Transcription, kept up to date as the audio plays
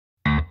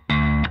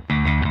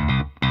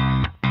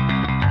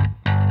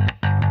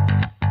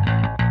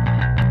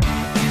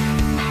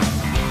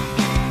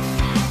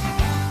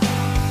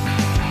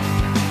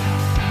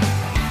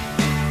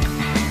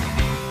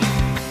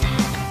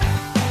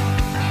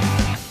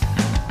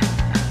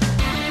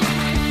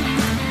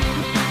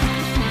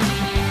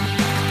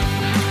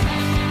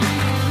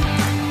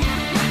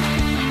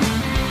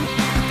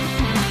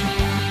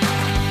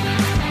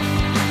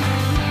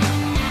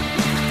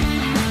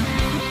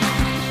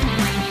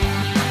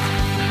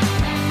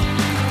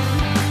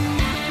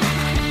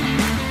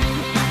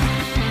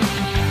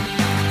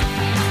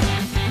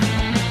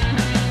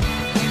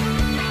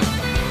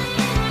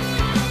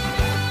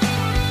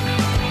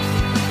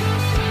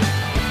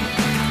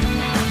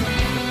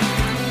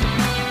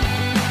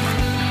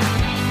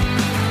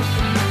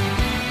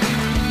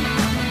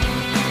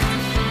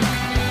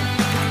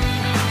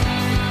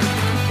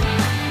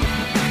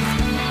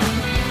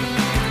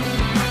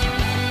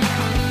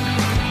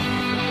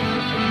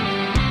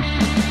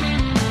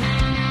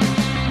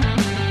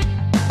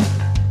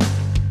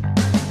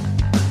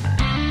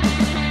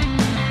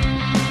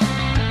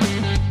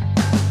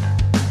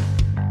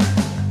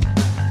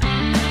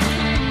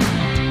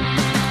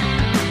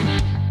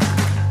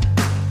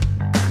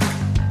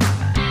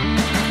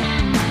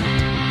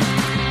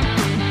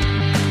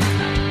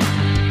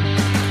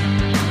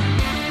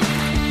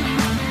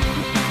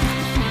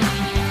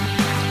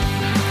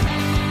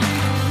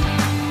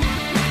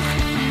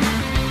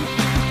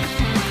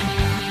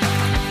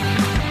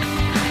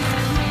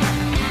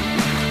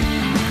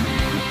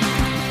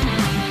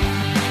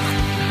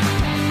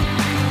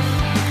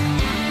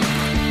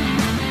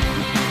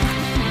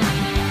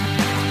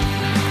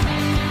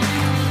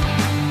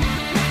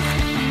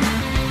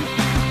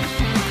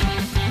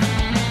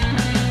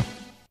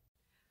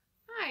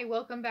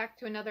welcome back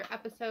to another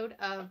episode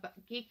of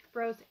Geek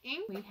Bros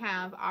Inc. We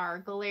have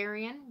our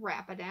Galarian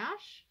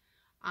Rapidash.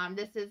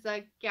 This is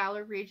a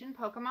Galarian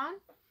Pokemon.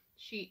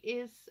 She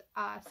is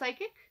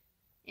psychic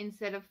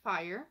instead of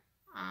fire.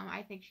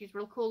 I think she's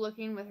real cool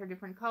looking with her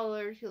different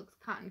colors. She looks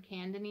cotton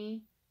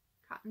candy-y.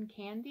 Cotton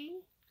candy?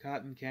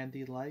 Cotton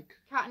candy-like?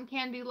 Cotton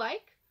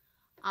candy-like.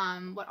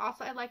 What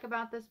also I like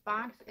about this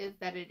box is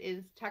that it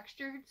is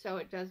textured, so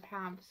it does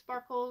have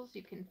sparkles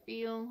you can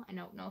feel. I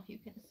don't know if you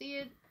can see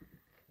it.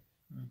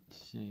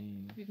 Let's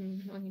see. We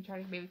can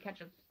try to maybe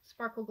catch a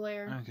sparkle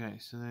glare. Okay,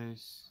 so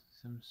there's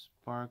some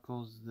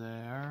sparkles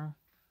there.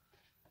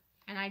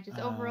 And I just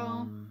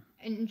overall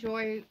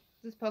enjoy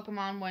this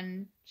Pokemon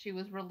when she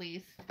was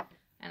released,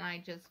 and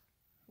I just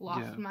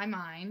lost my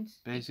mind.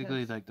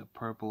 Basically, like the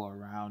purple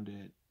around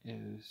it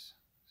is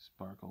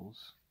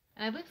sparkles.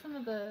 And I believe some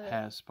of the...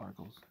 Has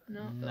sparkles.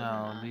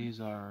 No, these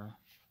are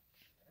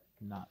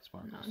not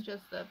sparkles. No,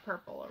 just the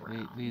purple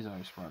around. These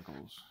are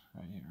sparkles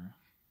right here.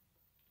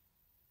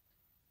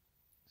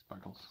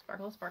 Sparkles.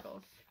 Sparkles,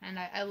 sparkles. And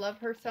I love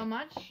her so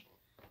much.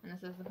 And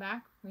this is the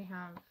back. We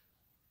have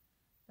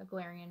the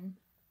Galarian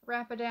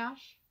Rapidash.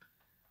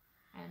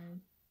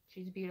 And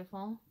she's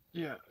beautiful.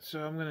 Yeah,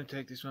 so I'm going to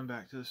take this one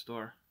back to the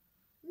store.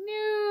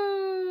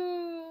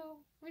 No!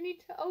 We need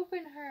to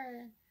open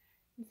her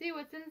and see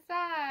what's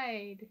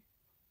inside.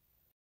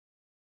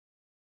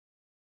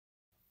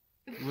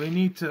 We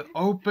need to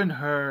open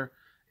her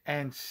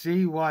and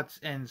see what's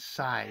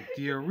inside.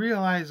 Do you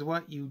realize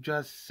what you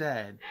just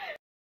said?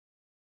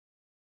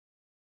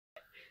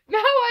 Now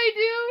I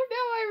do.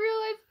 Now I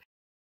realize.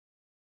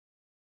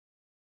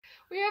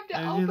 We have to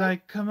open. And you're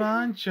like, come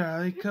on,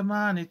 Charlie, come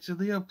on. It's a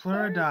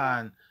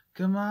Leopleurodon.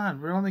 Come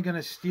on, we're only going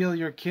to steal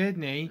your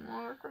kidney.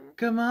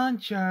 Come on,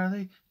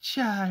 Charlie.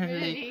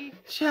 Charlie.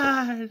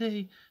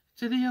 Charlie.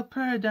 It's a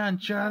Leopleurodon,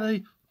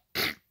 Charlie.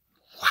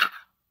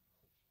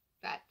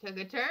 That took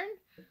a turn.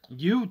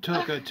 You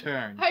took a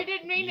turn. I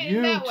didn't mean it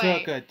in that way. You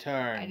took a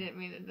turn. I didn't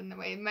mean it in the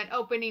way. It meant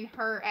opening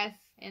her S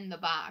in the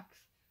box.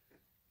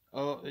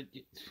 Oh,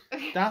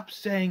 stop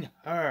saying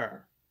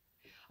her.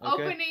 Okay?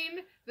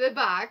 Opening the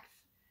box,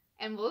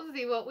 and we'll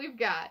see what we've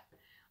got.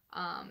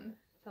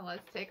 So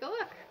let's take a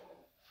look.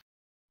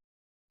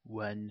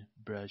 One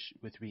brush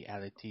with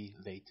reality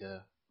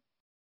later.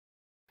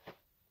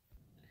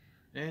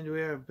 And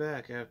we are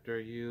back after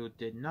you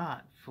did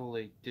not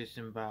fully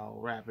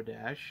disembowel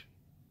Rapidash.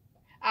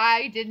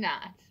 I did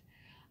not.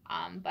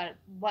 But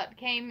what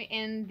came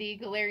in the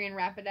Galarian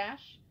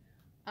Rapidash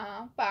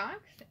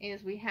box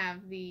is we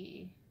have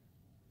the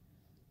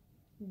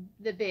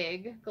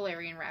big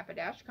Galarian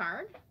Rapidash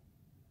card.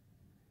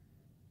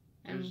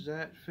 And does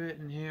that fit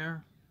in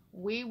here?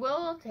 We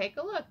will take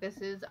a look. This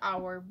is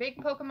our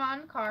big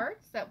Pokemon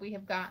cards that we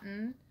have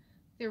gotten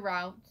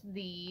throughout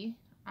the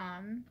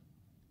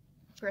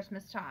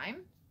Christmas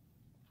time.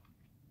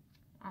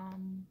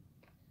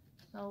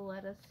 So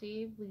let us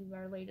see. I believe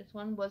our latest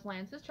one was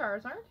Lance's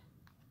Charizard.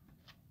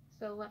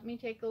 So let me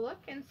take a look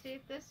and see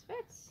if this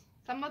fits.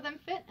 Some of them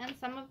fit and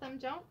some of them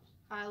don't.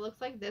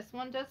 Looks like this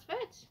one does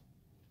fit.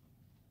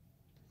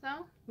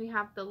 So we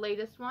have the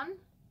latest one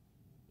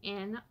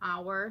in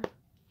our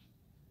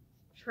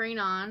Train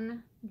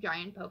On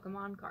Giant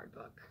Pokemon card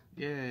book.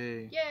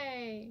 Yay.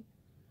 Yay!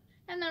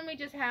 And then we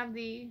just have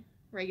the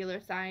regular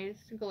size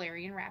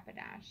Galarian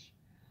Rapidash.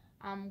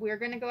 We're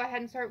going to go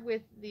ahead and start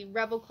with the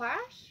Rebel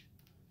Clash,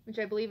 which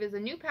I believe is a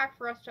new pack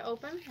for us to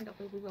open. I don't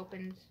believe we've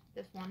opened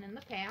this one in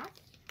the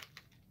past.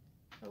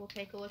 So we'll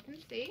take a look and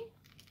see.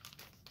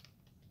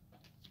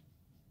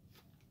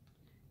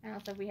 And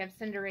also we have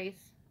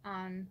Cinderace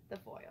on the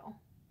foil.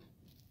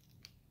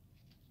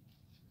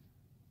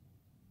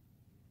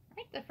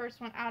 Alright, the first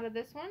one out of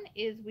this one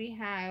is we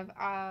have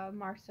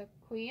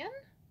Marsupial.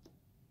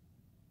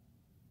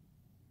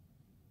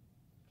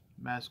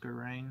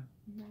 Masquerain.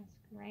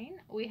 Masquerain.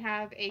 We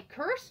have a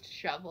Cursed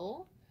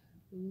Shovel.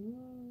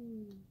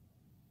 Ooh.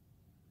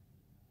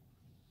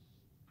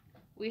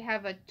 We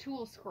have a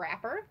Tool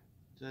Scrapper.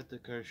 Is that the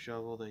cursed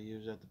shovel they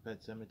use at the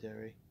pet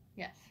cemetery?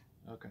 Yes.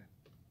 Okay.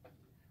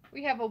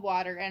 We have a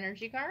Water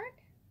Energy card.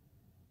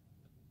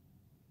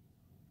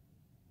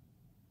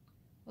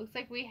 Looks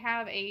like we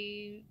have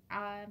a,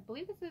 I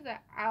believe this is an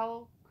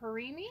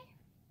Alkarimi.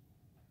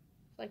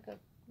 It's like a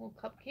little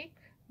cupcake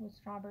with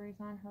strawberries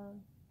on her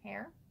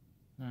hair.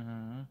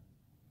 Mm-hmm.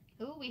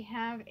 Ooh, we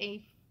have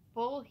a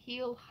Full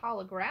Heal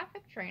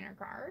holographic trainer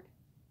card.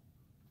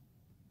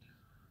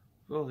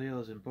 Full heal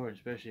is important,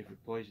 especially if you're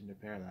poisoned or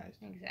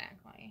paralyzed.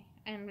 Exactly.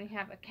 And we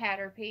have a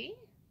Caterpie.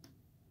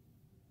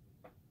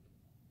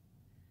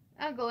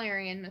 A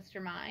Galarian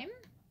Mr. Mime.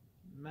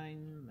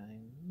 Mine.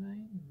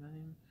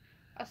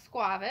 A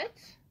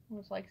Squavit,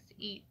 which likes to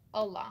eat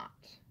a lot.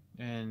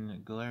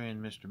 And Galarian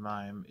Mr.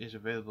 Mime is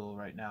available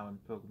right now in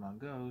Pokemon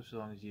Go, so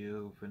long as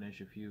you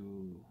finish a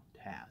few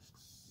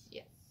tasks.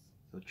 Yes.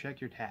 So check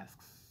your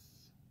tasks.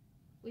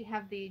 We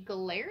have the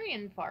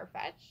Galarian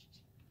Farfetch'd.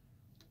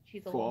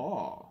 He's a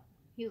little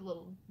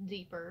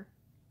deeper.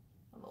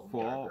 A little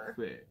darker.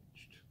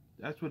 Farfetch'd.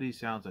 That's what he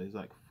sounds like. He's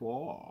like,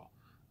 fall.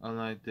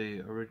 Unlike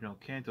the original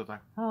Kanto,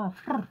 like fall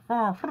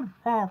fetch.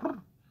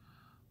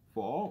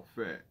 Fall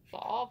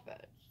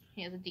fetch.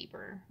 He has a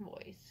deeper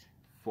voice.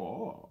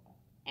 Fall.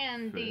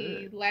 And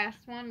the fetch.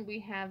 last one we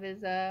have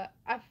is a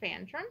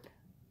Phantrump.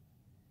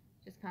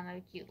 Just kind of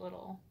a cute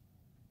little.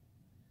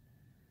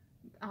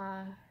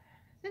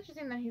 It's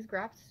interesting that he's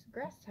grass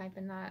type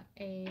and not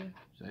a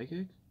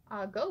Psychic?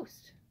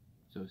 Ghost.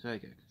 So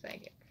psychic.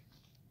 Psychic.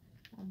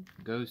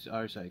 Ghosts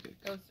are psychic.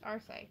 Ghosts are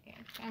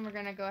psychic. And we're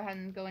gonna go ahead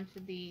and go into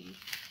the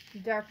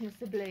Darkness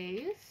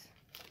Ablaze.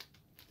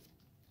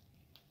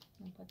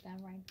 I'll put that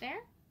right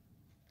there.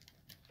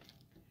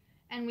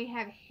 And we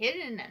have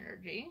Hidden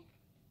Energy.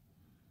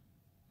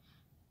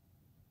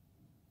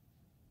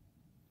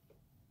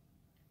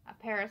 A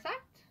Parasect.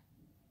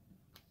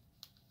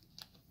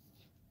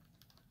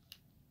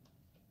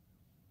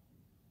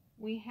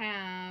 We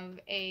have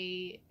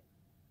a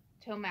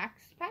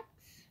Tomaxpex,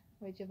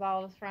 which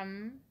evolves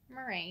from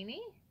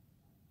Moraine.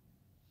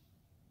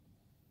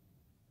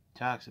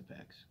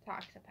 Toxapex.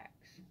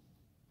 Toxapex.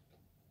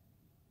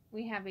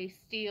 We have a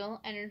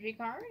Steel Energy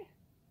card.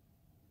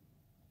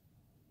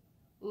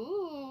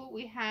 Ooh,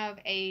 we have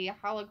a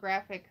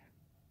holographic,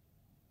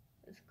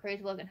 this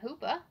crazy looking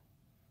Hoopa.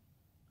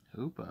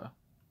 Hoopa?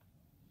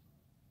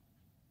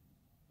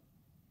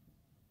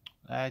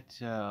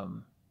 That's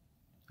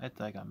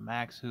like a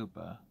Max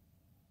Hoopa.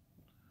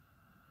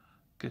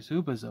 Because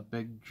Hoopa's a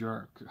big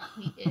jerk.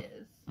 He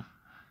is.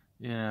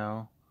 You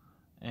know?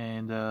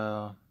 And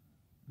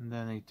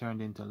then he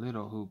turned into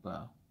Little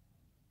Hoopa.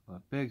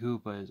 But Big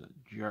Hoopa is a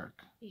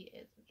jerk. He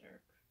is a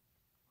jerk.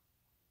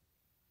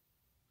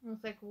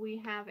 Looks like we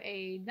have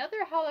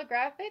another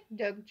holographic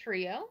Doug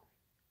Trio.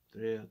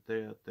 Trio.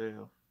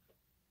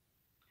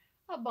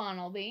 A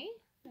Bonnelby.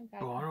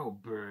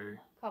 Bonnelby.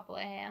 A couple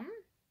of him.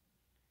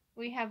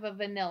 We have a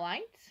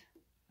Vanillite.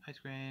 Ice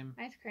cream.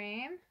 Ice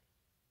cream.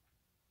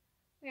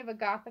 We have a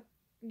Gothica.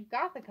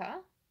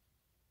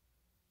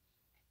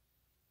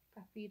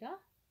 Gothita.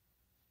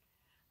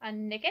 A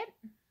Nickit.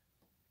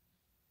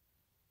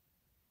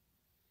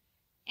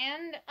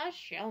 And a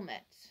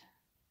Shelmet.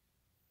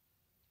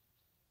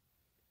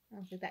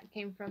 Looks like that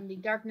came from the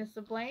Darkness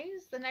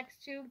Ablaze. The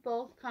next two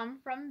both come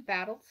from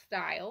Battle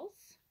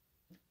Styles.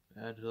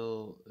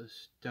 Battle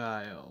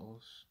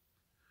Styles.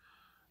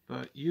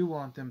 But you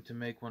want them to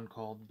make one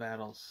called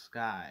Battle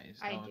Skies,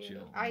 don't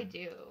you? I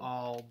do.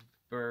 All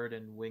bird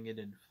and winged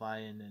and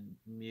flying and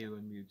Mew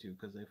and Mewtwo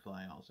because they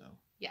fly also.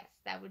 Yes,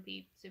 that would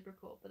be super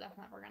cool, but that's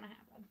never going to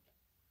happen.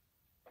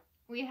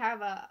 We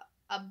have a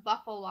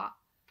Buffalant.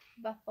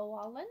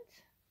 Buffalant?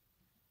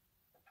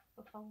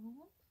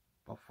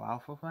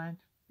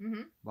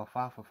 Mm-hmm.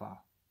 Buffafafa.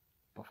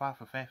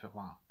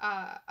 Buffafafafa.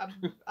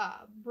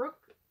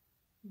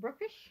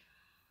 Brookish.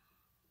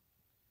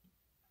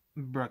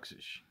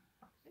 Bruxish.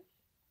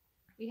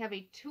 We have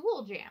a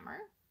Tool Jammer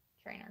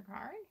trainer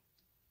card.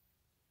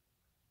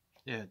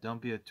 Yeah,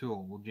 don't be a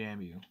tool. We'll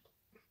jam you.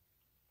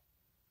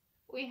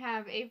 We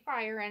have a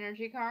Fire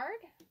Energy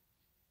card.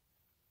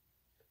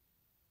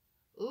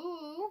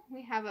 Ooh,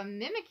 we have a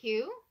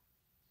Mimikyu.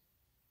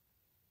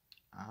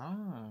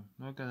 Oh,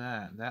 look at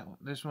that.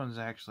 This one's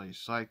actually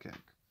psychic.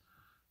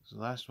 So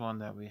the last one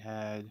that we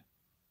had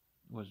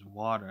was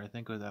water. I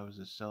think that was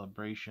the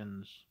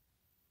Celebrations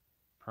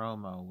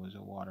promo was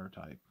a water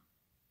type.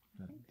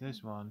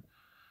 This one,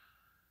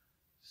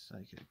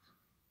 psychic.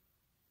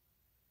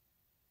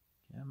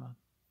 Come on.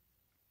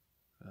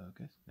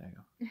 Focus. There you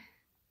go.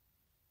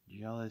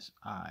 Jealous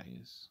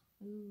Eyes.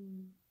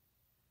 Ooh.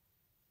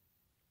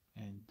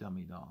 And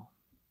Dummy Doll.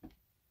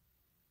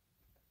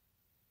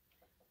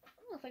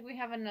 Looks like we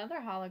have another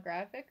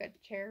holographic, a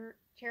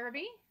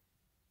Cherubi.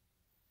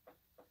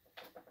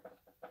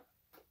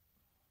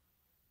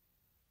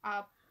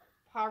 A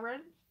Parada.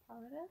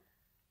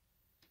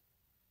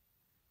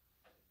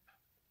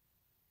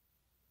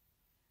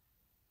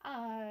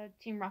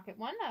 Team Rocket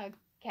 1, a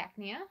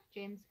Cacnea.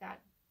 James got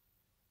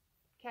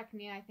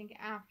Cacnea, I think,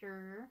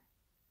 after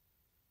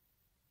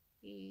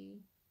he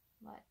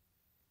let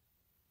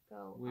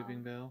go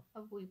Weeping Bell.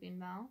 Of Weeping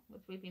Bell,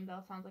 which Weeping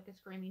Bell sounds like a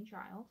screaming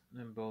child.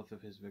 And both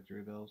of his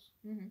victory bells.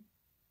 Mm-hmm.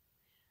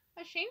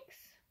 A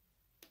Shinx.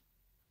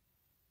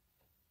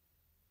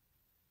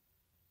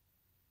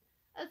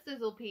 A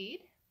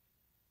Sizzlepede.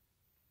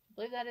 I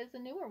believe that is a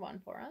newer one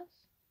for us.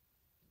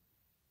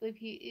 I believe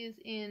he is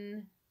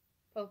in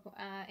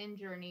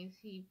Journeys.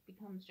 He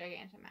becomes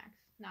Gigantamax,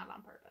 not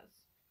on purpose.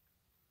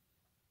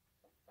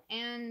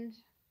 And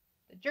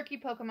the jerky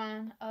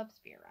Pokemon of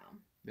Spearow.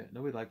 Yeah,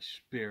 nobody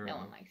likes Spearow. No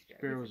one likes Spearow.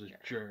 Spearow's a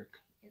jerk.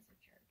 He's a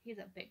jerk. He's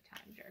a big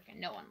time jerk, and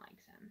no one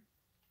likes him.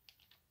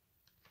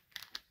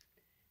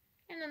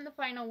 And then the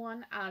final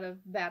one out of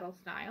Battle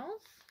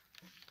Styles.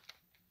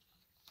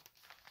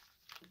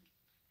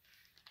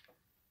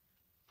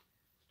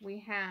 We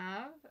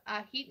have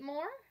a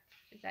Heatmore.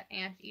 Is that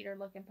Anteater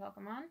looking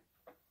Pokemon?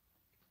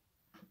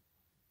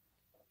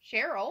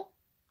 Cheryl.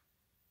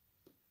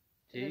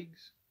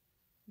 Tiggs?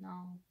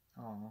 No.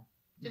 Oh.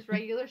 Just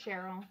regular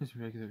Cheryl. Just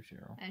regular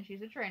Cheryl. And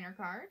she's a trainer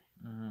card.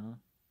 Mm-hmm.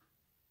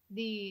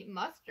 The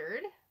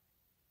Mustard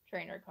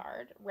trainer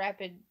card.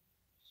 Rapid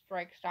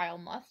Strike Style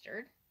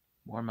Mustard.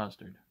 More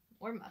mustard.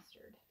 Or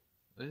Mustard.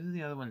 Isn't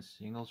the other one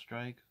Single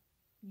Strike?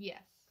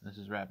 Yes. This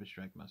is Rapid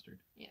Strike Mustard.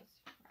 Yes,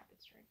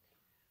 Rapid Strike.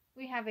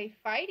 We have a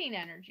Fighting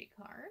Energy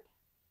card.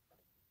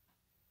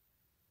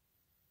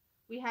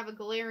 We have a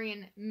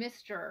Galarian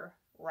Mr.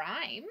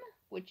 Rhyme,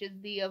 which is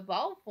the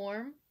evolved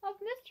form of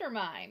Mr.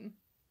 Mime.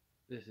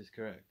 This is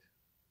correct.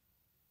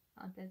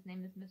 His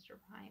name is Mr.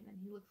 Rhyme, and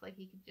he looks like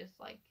he could just,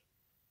 like,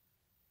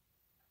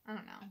 I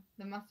don't know.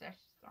 The mustache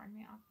is throwing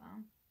me off,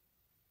 though.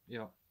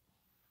 Yep.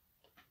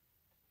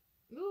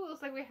 Ooh,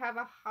 looks like we have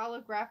a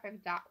holographic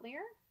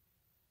Dottler.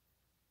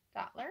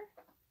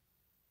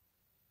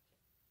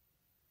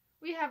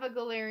 We have a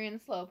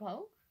Galarian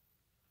Slowpoke.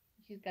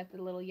 She's got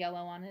the little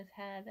yellow on his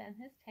head and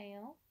his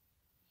tail.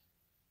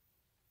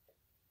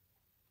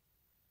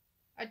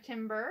 A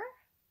Timber.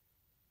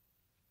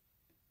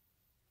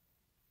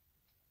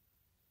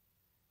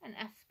 An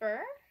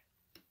Esper.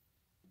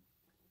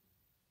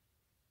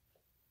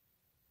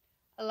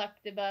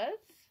 Electabuzz.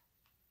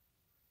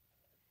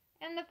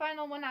 And the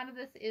final one out of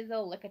this is a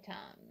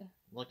Lickitung.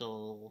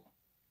 Lickle.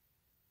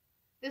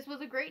 This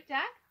was a great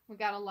deck. We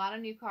got a lot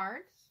of new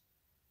cards.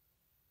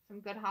 Some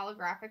good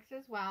holographics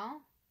as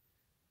well.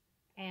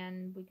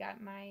 And we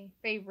got my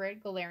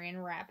favorite Galarian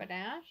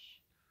Rapidash.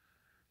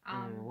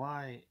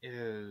 Why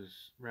is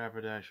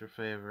Rapidash your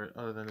favorite,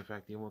 other than the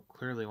fact that you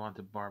clearly want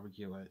to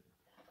barbecue it?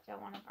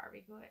 Don't want to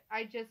barbecue it.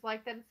 I just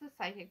like that it's a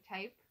psychic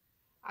type.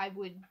 I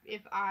would,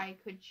 if I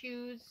could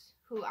choose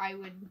who I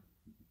would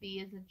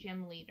be as a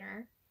gym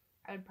leader,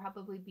 I would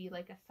probably be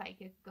like a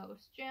psychic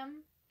ghost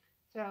gym.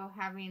 So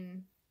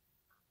having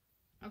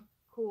a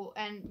cool,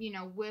 and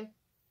with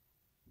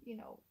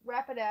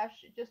Rapidash,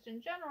 just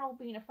in general,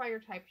 being a fire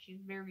type, she's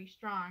very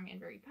strong and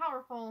very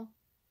powerful.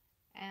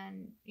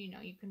 And,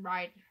 you can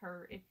ride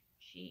her if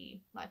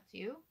she lets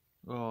you.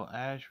 Well,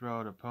 Ash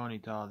rode a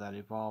Ponyta that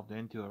evolved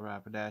into a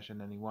Rapidash, and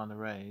then he won the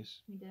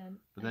race. He did.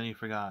 But then he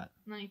forgot.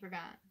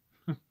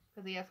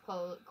 Because he asked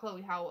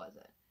Chloe, how was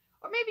it?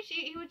 Or maybe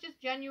he was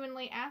just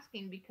genuinely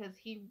asking because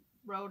he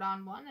rode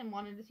on one and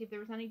wanted to see if there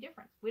was any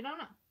difference. We don't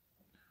know.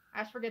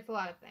 Ash forgets a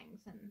lot of things,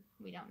 and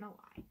we don't know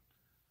why.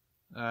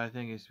 I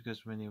think it's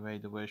because when he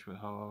made the wish with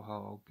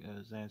Ho-Oh-Ho,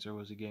 his answer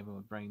was he gave him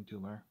a brain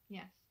tumor.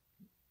 Yes.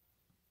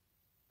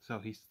 So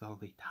he's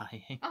slowly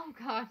dying. Oh,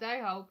 God, I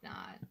hope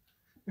not.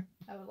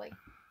 That would,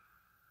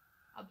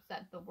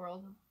 upset the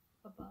world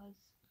of Buzz.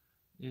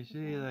 You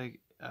see,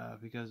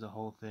 because the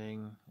whole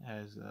thing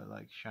has,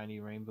 shiny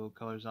rainbow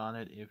colors on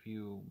it, if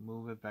you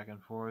move it back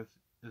and forth,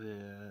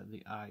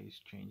 the eyes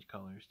change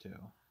colors,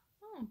 too.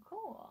 Oh,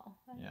 cool.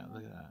 Yeah,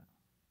 look at that.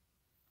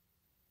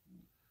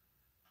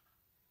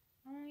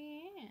 Oh,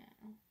 yeah.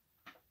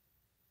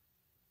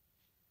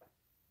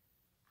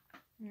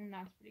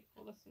 That's pretty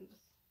cool. This is...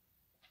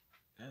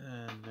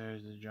 And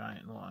there's the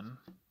giant one.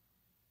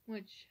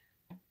 Which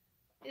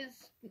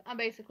is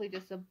basically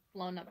just a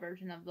blown up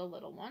version of the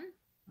little one.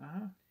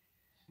 Uh-huh.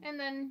 And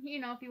then,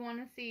 if you want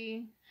to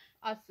see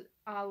us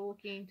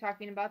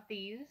talking about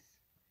these,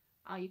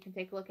 you can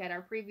take a look at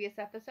our previous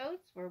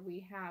episodes where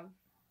we have...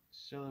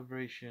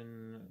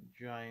 Celebration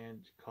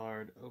giant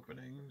card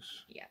openings.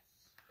 Yes.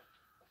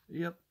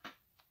 Yep.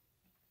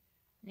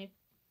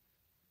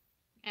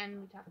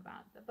 And we talk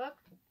about the book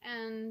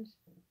and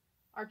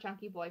our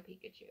chunky boy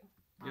Pikachu.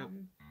 Yep.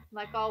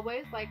 Like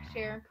always, like,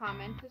 share,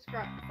 comment,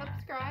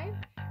 subscribe,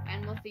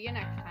 and we'll see you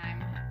next time.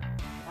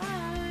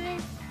 Bye!